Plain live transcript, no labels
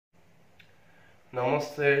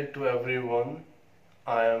Namaste to everyone.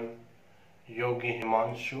 I am Yogi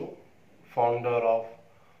Himanshu, founder of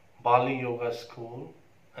Bali Yoga School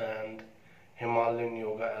and Himalayan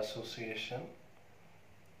Yoga Association.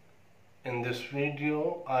 In this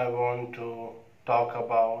video, I want to talk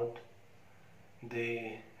about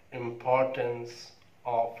the importance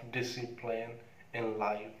of discipline in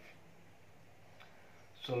life.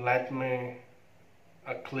 So let me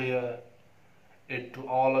clear it to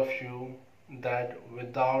all of you that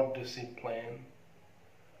without discipline,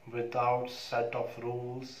 without set of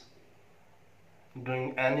rules,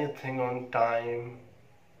 doing anything on time,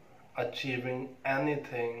 achieving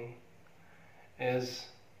anything is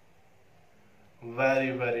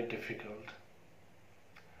very difficult.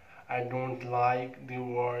 I don't like the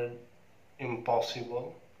word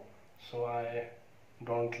impossible, so I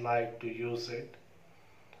don't like to use it,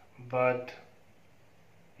 but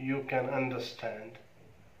you can understand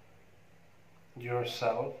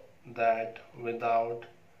yourself that without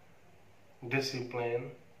discipline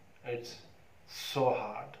it's so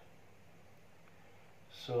hard.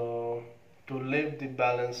 So to live the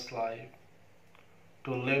balanced life,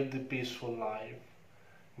 to live the peaceful life,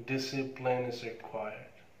 discipline is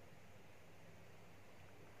required.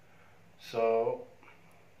 So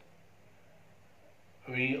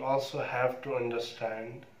we also have to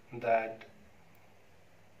understand that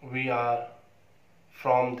we are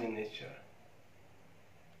from the nature.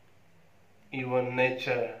 Even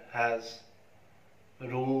nature has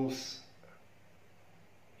rules.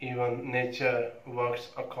 Even nature works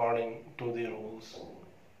according to the rules.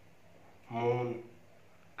 Moon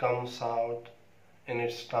comes out in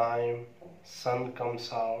its time, sun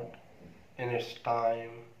comes out in its time,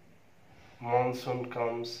 monsoon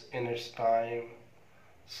comes in its time,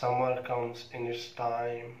 summer comes in its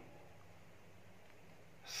time,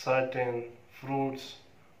 certain fruits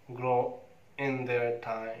grow in their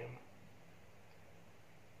time.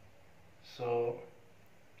 So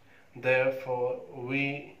therefore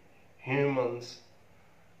we humans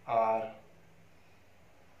are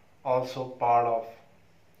also part of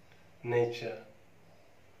nature,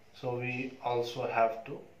 so we also have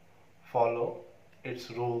to follow its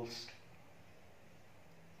rules.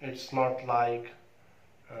 It's not like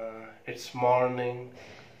it's morning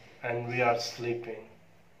and we are sleeping.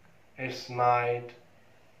 It's night,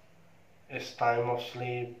 it's time of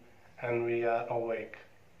sleep and we are awake.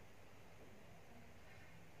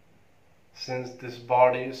 Since this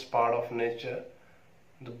body is part of nature,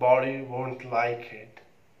 the body won't like it.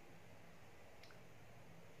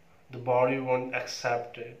 The body won't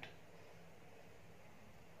accept it.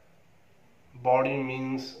 Body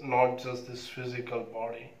means not just this physical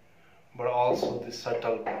body, but also the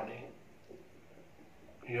subtle body.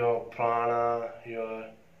 Your prana,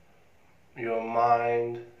 your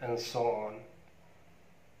mind, and so on.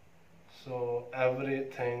 So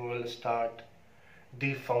everything will start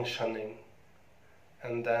defunctioning,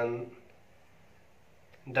 and then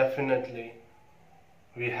definitely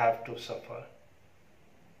we have to suffer.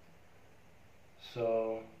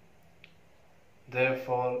 So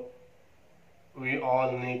therefore we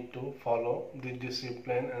all need to follow the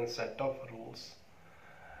discipline and set of rules.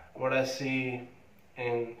 What I see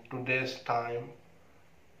in today's time,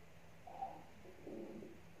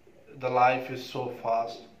 the life is so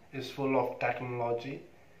fast, is full of technology,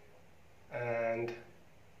 and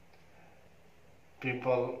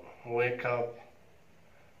people wake up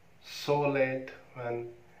so late when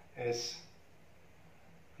it's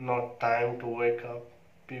not time to wake up.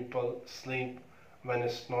 People sleep when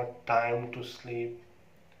it's not time to sleep.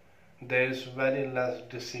 There is very less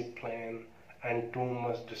discipline and too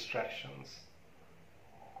much distractions.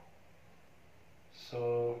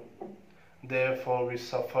 So therefore we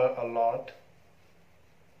suffer a lot,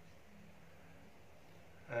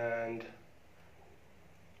 and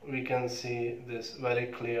we can see this very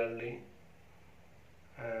clearly.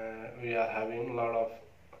 We are having a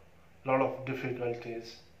lot of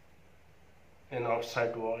difficulties in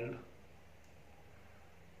outside world.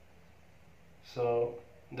 So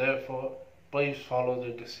therefore please follow the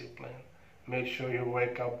discipline. Make sure you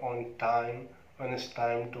wake up on time when it's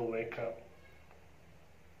time to wake up.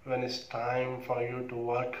 When it's time for you to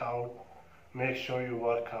work out, make sure you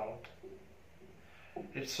work out.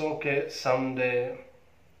 It's okay someday,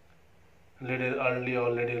 little early or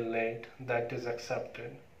little late, that is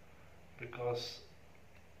accepted, because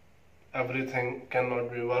everything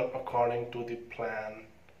cannot be worked according to the plan.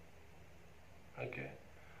 Okay,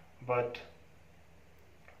 but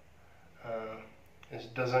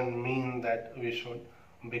it doesn't mean that we should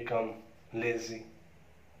become lazy.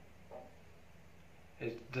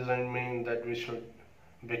 It doesn't mean that we should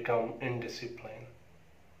become indisciplined.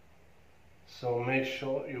 So make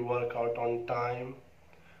sure you work out on time.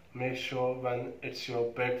 Make sure when it's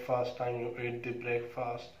your breakfast time, you eat the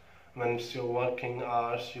breakfast. When it's your working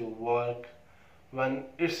hours, you work. When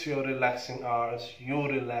it's your relaxing hours, you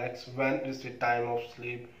relax. When it's the time of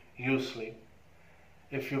sleep, you sleep.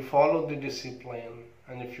 If you follow the discipline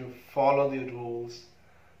and if you follow the rules,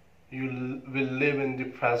 you will live in the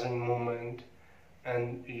present moment,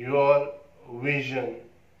 and your vision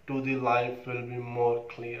to the life will be more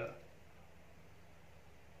clear.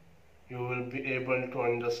 You will be able to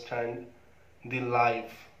understand the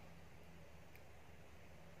life.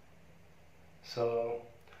 So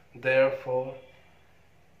therefore,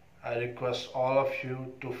 I request all of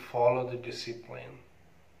you to follow the discipline.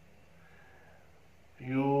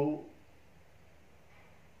 You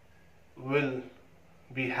will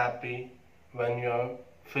be happy when you are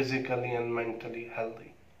physically and mentally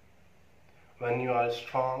healthy. When you are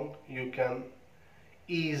strong, you can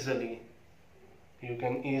easily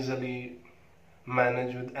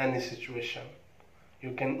manage with any situation.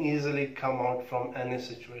 You can easily come out from any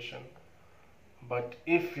situation. But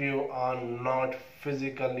if you are not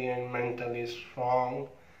physically and mentally strong,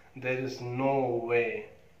 there is no way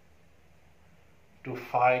to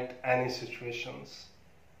fight any situations,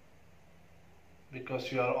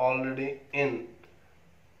 because you are already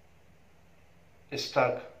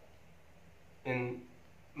stuck in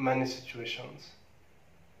many situations.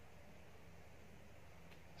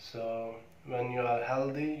 So when you are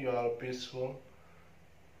healthy, you are peaceful.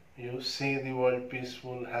 You see the world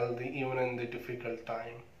peaceful, healthy, even in the difficult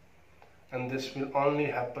time. And this will only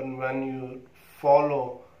happen when you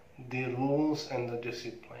follow the rules and the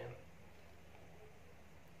discipline.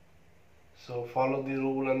 So follow the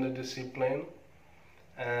rule and the discipline,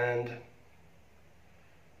 and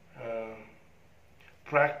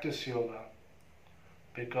practice yoga,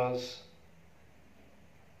 because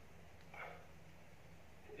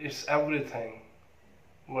it's everything.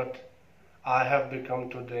 What I have become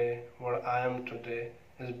today, what I am today,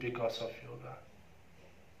 is because of yoga.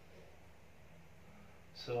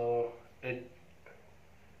 So it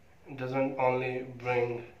doesn't only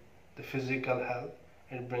bring the physical health,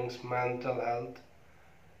 it brings mental health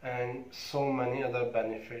and so many other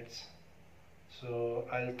benefits. So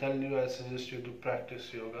I'll tell you, I suggest you to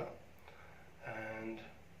practice yoga, and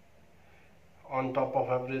on top of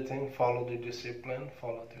everything, follow the discipline,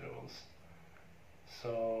 follow the rules.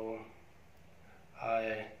 So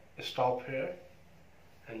I stop here,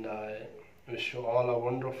 and I wish you all a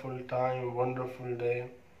wonderful time, wonderful day.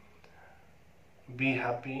 Be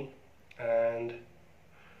happy and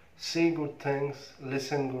see good things,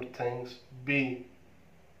 listen good things, be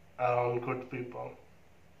around good people,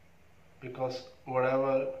 because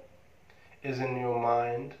whatever is in your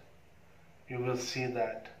mind, you will see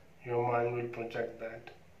that. Your mind will project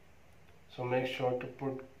that. So make sure to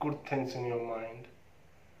put good things in your mind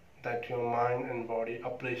that your mind and body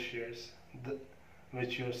appreciates,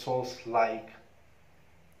 which your soul likes.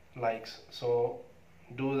 So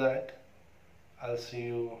do that. I'll see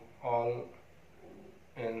you all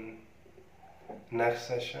in next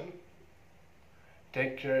session.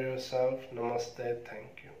 Take care of yourself. Namaste.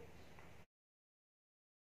 Thank you.